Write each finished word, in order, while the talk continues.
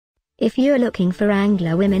If you're looking for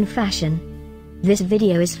Wrangler women fashion, this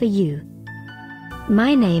video is for you.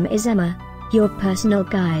 My name is Emma, your personal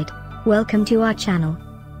guide. Welcome to our channel.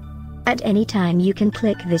 At any time you can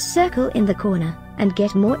click this circle in the corner, and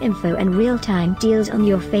get more info and real-time deals on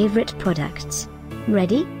your favorite products.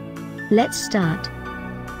 Ready? Let's start.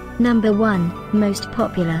 Number 1, Most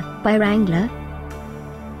Popular, by Wrangler.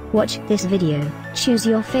 Watch this video, choose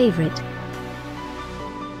your favorite.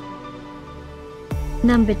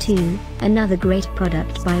 Number 2, another great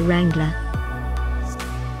product by Wrangler.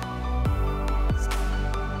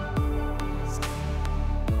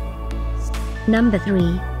 Number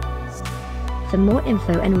 3. For more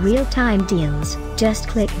info and real-time deals, just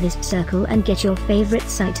click this circle and get your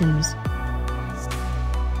favorite items.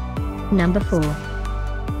 Number 4.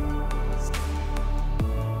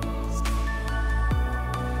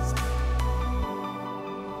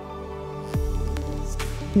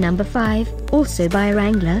 Number 5, also by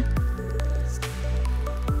Wrangler.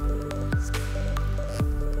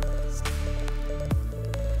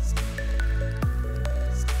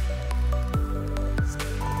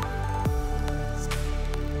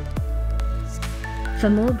 For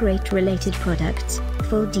more great related products,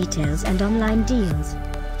 full details and online deals,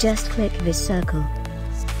 just click this circle.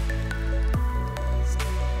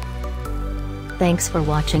 Thanks for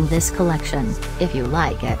watching this collection. If you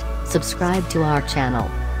like it, subscribe to our channel.